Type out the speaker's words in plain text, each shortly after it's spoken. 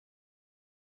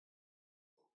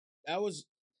That was,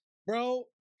 bro,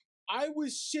 I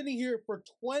was sitting here for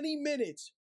 20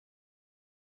 minutes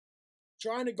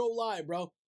trying to go live,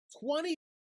 bro. 20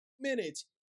 minutes.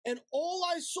 And all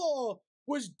I saw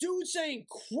was dude saying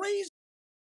crazy,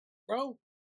 bro.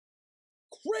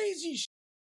 Crazy shit.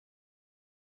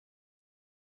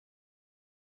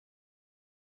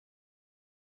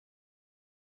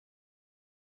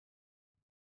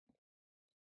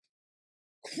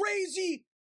 Crazy,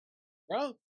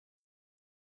 bro.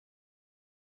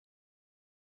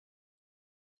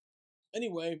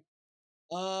 Anyway,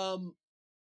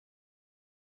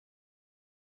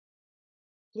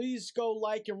 please go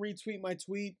like and retweet my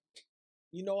tweet.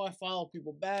 You know I follow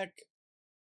people back.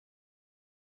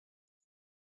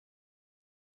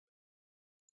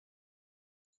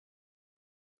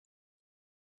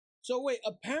 So wait,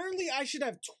 apparently I should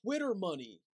have Twitter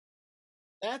money.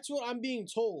 That's what I'm being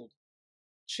told.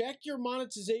 Check your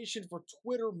monetization for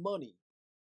Twitter money.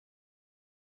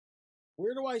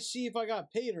 Where do I see if I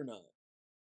got paid or not?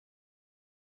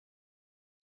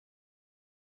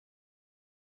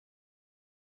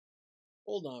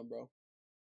 Hold on, bro.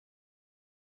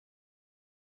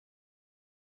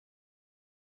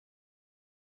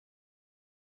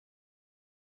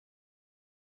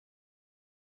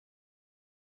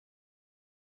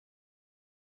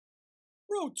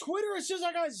 Bro, Twitter, it says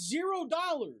I got $0.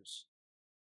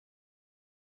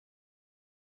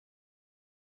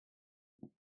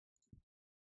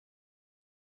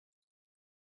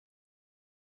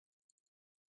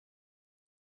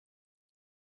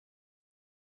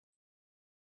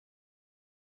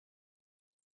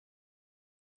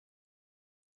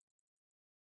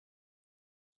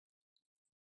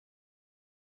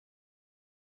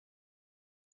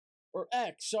 Or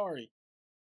X, sorry.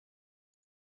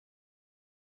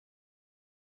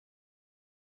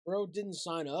 Bro didn't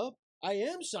sign up? I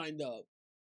am signed up.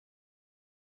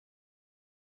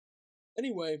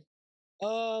 Anyway,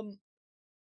 dude,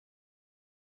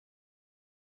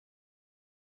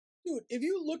 if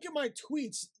you look at my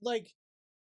tweets, like,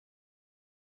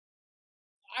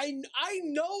 I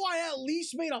know I at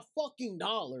least made a fucking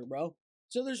dollar, bro.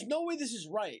 So there's no way this is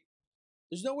right.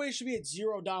 There's no way it should be at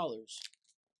 $0.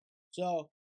 So,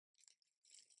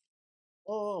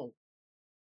 oh.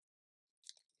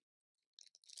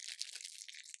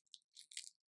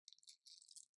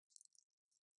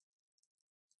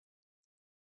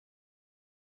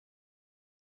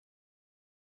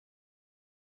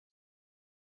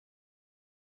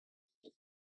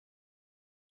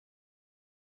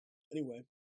 Anyway,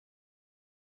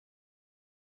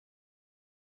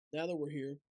 now that we're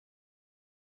here,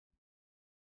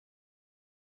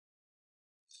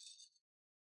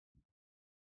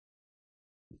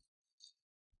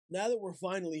 now that we're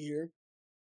finally here,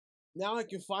 now I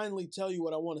can finally tell you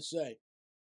what I want to say.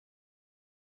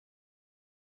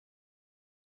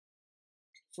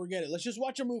 Forget it. Let's just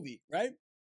watch a movie, right?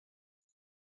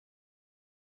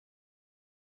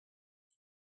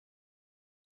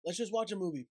 Let's just watch a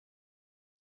movie.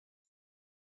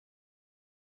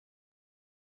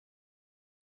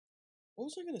 What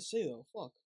was I gonna say though?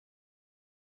 Fuck.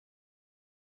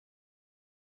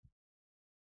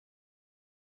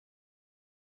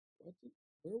 What?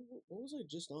 What was I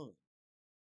just on?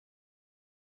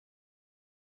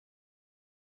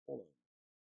 Hold on.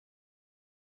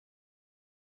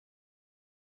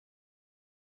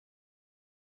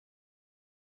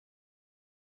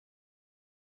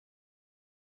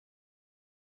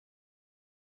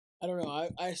 I don't know.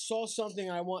 I saw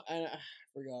something I want and I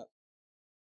forgot.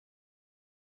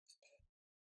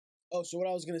 Oh, so what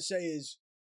I was gonna say is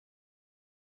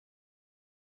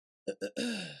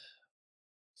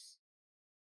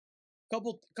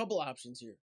couple options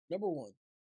here. Number one,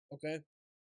 okay.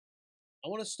 I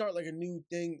want to start like a new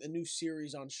thing, a new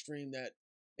series on stream that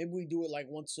maybe we do it like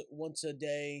once a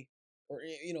day, or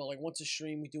you know, like once a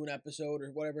stream we do an episode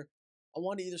or whatever. I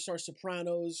want to either start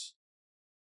Sopranos,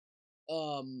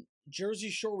 Jersey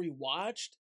Shore we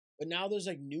watched, but now there's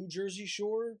like New Jersey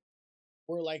Shore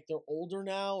where like they're older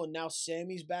now and now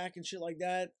Sammy's back and shit like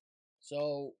that.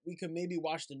 So we could maybe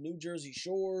watch the New Jersey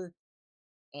Shore.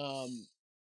 Um,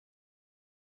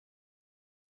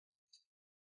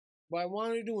 but I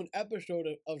wanted to do an episode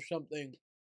of something.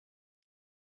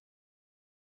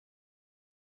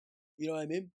 You know what I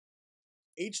mean?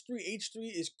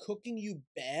 H3H3 is cooking you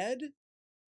bad.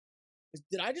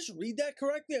 Did I just read that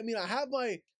correctly? I mean, I have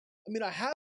my. I mean, I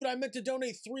have. I meant to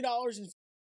donate $3 and.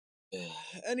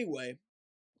 Anyway.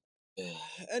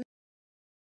 And.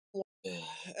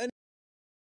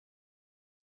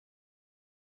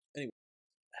 Anyway,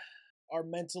 are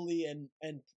mentally and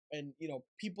you know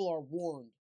people are warned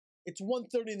It's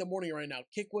 1:30 in the morning right now.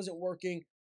 Kick wasn't working.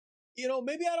 You know,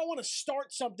 maybe I don't want to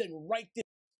start something right this.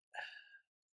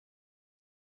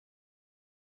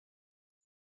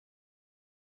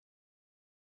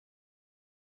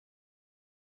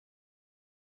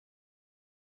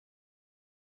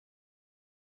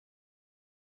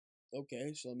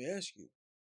 Okay, so let me ask you.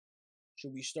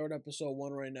 Should we start episode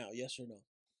 1 right now? Yes or no?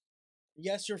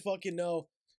 Yes or fucking no.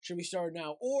 Should we start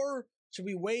now? Or should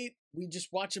we wait? We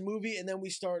just watch a movie and then we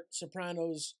start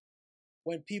Sopranos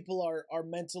when people are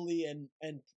mentally and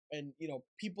you know,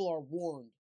 people are warned.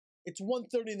 It's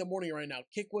 1:30 in the morning right now.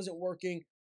 Kick wasn't working.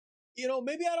 You know,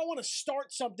 maybe I don't want to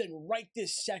start something right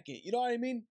this second. You know what I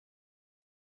mean?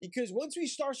 Because once we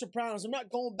start Sopranos, I'm not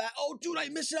going back. Oh, dude, I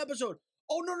missed an episode.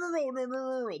 Oh, no, no, no, no, no,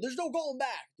 no, no. There's no going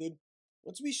back, dude.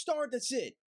 Once we start, that's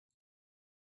it.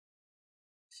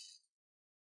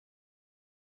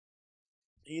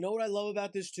 And you know what I love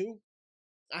about this too?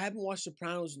 I haven't watched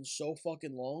Sopranos in so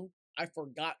fucking long. I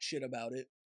forgot shit about it.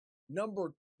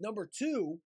 Number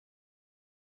two,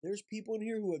 there's people in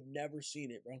here who have never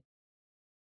seen it, bro.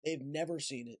 They've never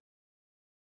seen it.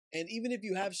 And even if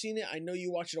you have seen it, I know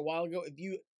you watched it a while ago. If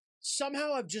you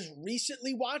somehow have just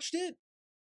recently watched it,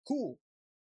 cool.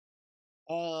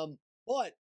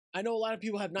 But I know a lot of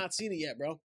people have not seen it yet,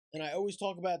 bro. And I always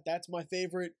talk about that's my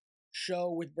favorite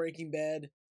show with Breaking Bad.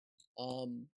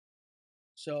 Um,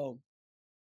 so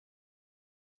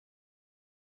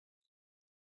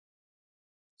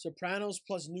Sopranos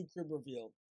plus new crib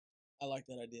reveal. I like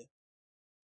that idea.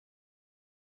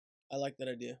 I like that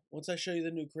idea. Once I show you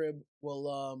the new crib, we'll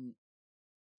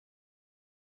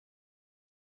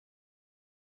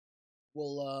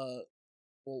we'll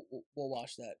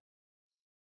watch that.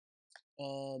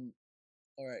 All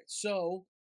right. So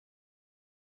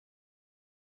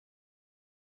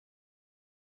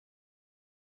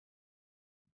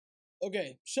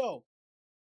okay. So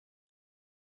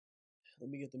let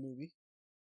me get the movie.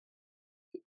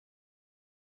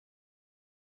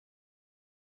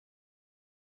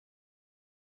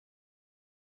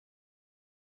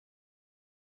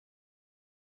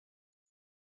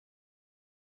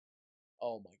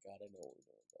 Oh my god, I know what we're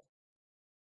doing, bro.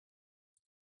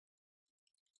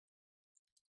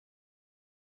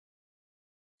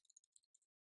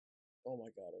 Oh my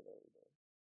god, I know what we're doing.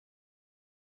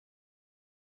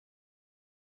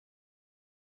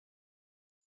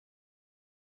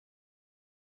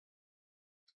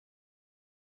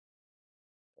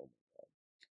 Oh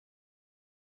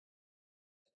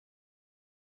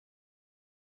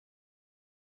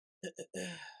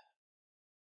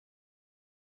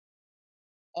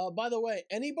my. By the way,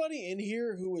 anybody in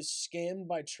here who was scammed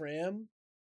by Tram,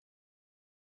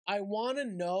 I want to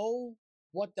know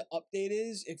what the update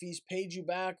is, if he's paid you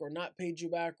back or not paid you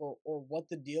back, or what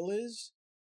the deal is.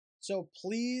 So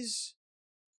please,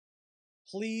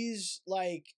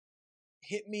 like,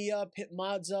 hit me up, hit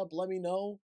mods up, let me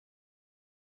know.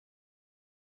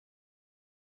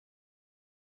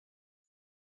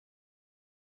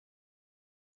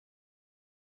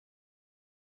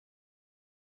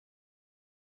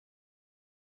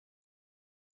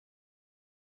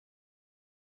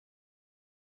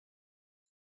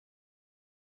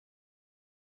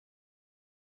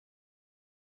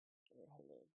 Hold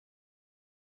on.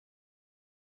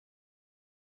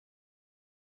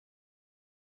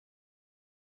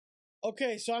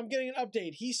 Okay, so I'm getting an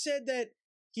update. He said that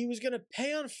he was going to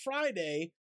pay on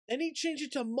Friday, then he changed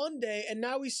it to Monday, and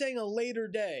now he's saying a later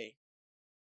day.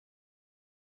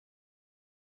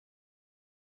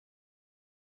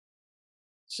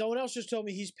 Someone else just told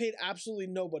me he's paid absolutely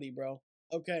nobody, bro.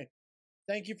 Okay.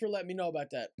 Thank you for letting me know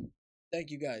about that. Thank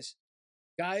you guys.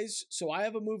 Guys, so I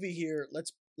have a movie here.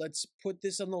 Let's put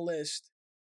this on the list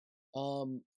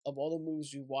of all the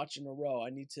movies we've watched in a row. I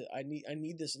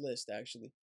need this list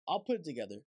actually. I'll put it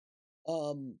together.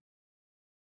 Um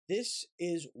this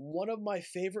is one of my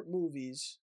favorite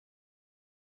movies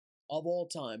of all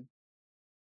time.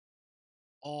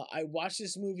 I watched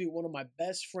this movie with one of my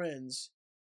best friends.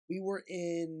 We were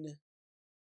in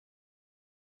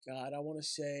God, I want to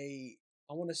say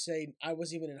I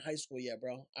wasn't even in high school yet,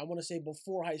 bro. I want to say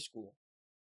before high school.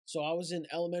 So I was in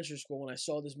elementary school when I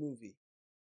saw this movie.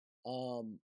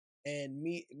 Um and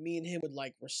me and him would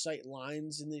like recite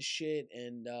lines in this shit,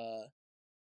 and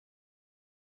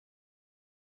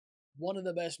one of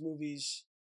the best movies,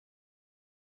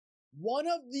 one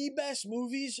of the best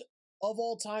movies of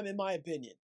all time in my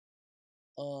opinion.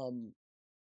 Um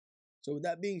so with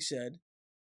that being said,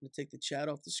 I'm gonna take the chat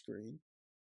off the screen.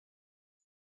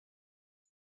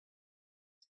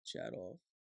 Chat off.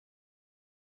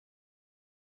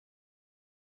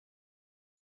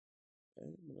 Okay,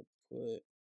 I'm gonna put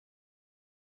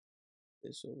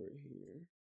this over here.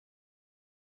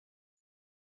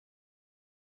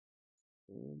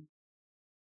 Boom.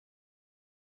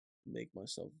 Make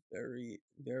myself very,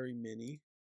 very mini.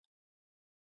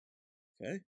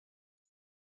 Okay.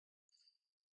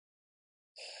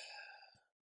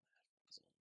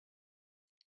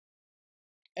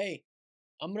 Hey,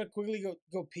 I'm gonna quickly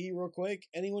go pee real quick.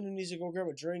 Anyone who needs to go grab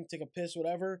a drink, take a piss,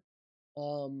 whatever.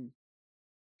 30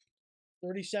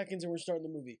 seconds and we're starting the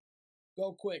movie.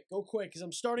 Go quick, because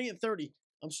I'm starting at 30.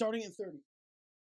 I'm starting at 30.